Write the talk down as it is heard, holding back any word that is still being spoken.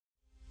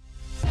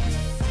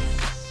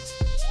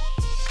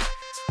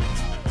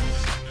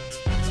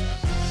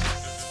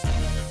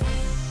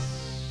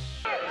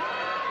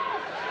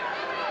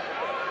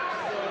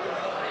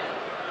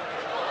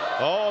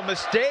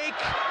mistake,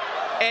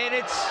 and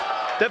it's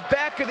the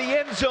back of the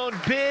end zone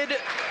bid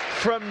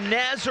from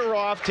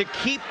Nazarov to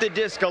keep the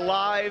disc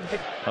alive.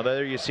 Oh,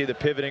 there you see the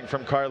pivoting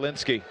from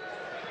Karlinski.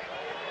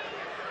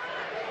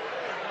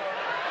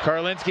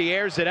 Karlinski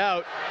airs it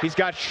out. He's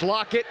got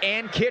Schlockett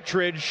and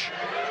Kittredge.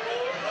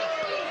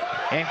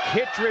 And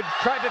Kittredge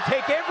tried to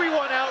take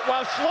everyone out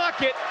while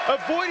Schlockett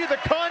avoided the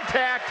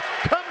contact,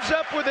 comes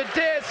up with a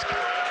disc,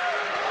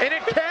 and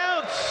it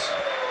counts.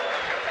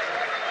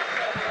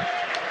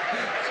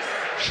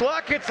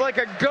 Schlockett's like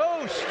a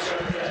ghost.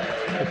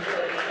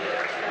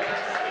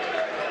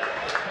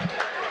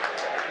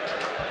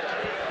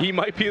 He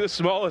might be the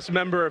smallest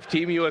member of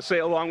Team USA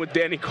along with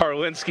Danny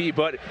Karlinski,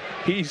 but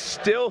he's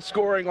still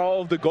scoring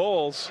all of the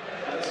goals.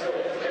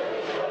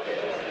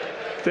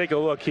 Take a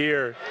look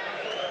here.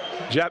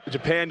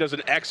 Japan does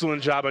an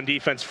excellent job on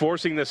defense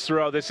forcing this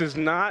throw. This is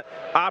not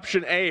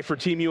option A for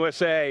Team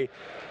USA.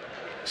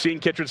 Seen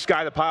Kittredge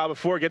sky the pile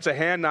before, gets a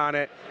hand on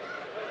it.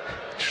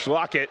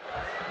 Schlockett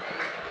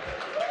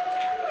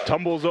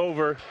tumbles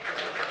over.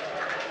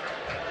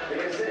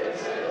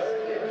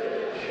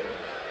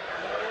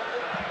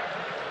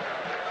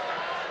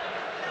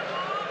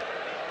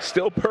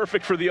 Still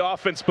perfect for the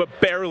offense, but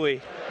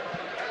barely.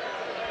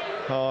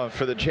 Oh,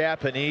 for the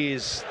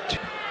Japanese,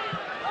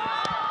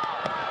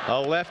 a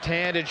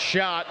left-handed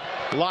shot.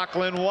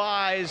 Lachlan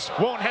Wise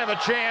won't have a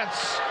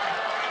chance.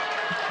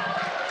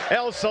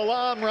 El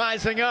Salam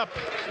rising up.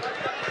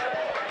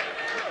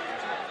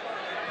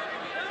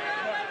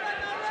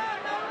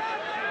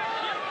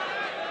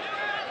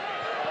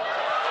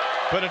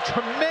 But a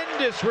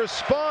tremendous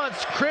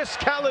response. Chris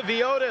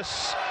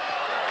Calaviotis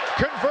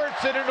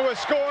converts it into a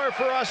score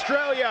for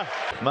Australia.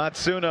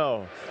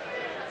 Matsuno.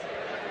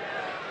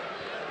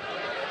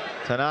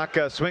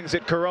 Tanaka swings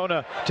it,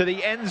 Corona to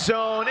the end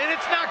zone, and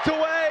it's knocked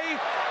away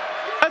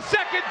a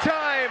second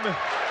time.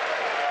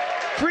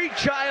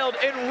 Freechild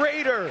and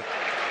Raider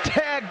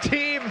tag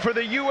team for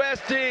the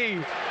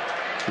USD.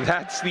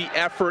 That's the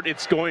effort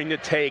it's going to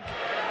take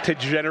to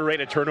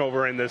generate a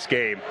turnover in this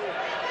game.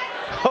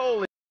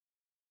 Holy.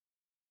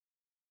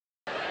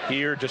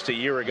 Here just a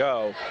year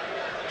ago.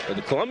 But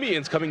the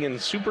Colombians coming in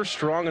super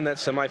strong in that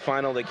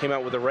semifinal. They came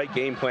out with the right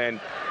game plan.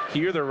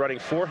 Here they're running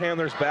four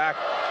handlers back.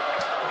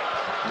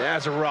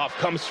 Nazarov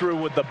comes through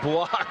with the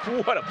block.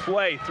 What a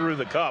play through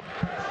the cup.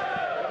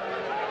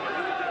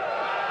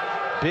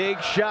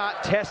 Big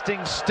shot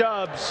testing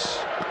Stubbs.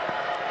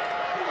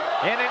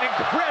 And an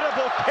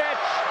incredible catch.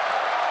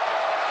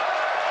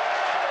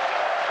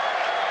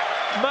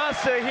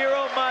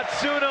 Masahiro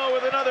Matsuno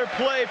with another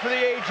play for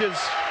the ages.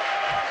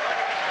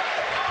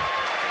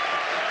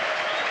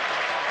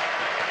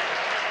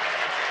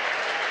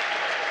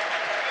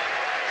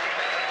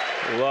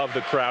 Love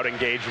the crowd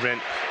engagement.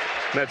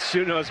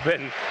 Matsuno's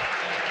been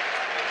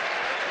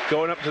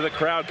going up to the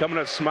crowd, coming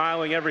up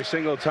smiling every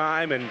single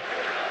time, and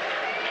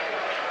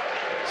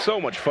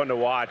so much fun to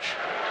watch.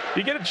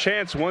 You get a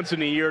chance once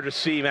in a year to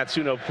see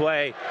Matsuno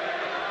play,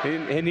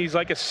 and he's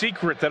like a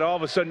secret that all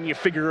of a sudden you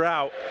figure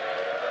out.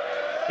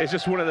 It's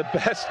just one of the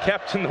best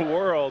kept in the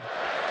world.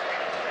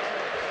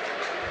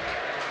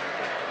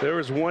 There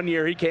was one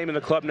year he came in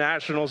the Club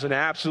Nationals and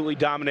absolutely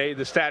dominated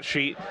the stat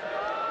sheet,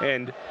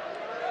 and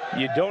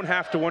you don't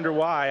have to wonder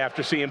why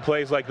after seeing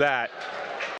plays like that.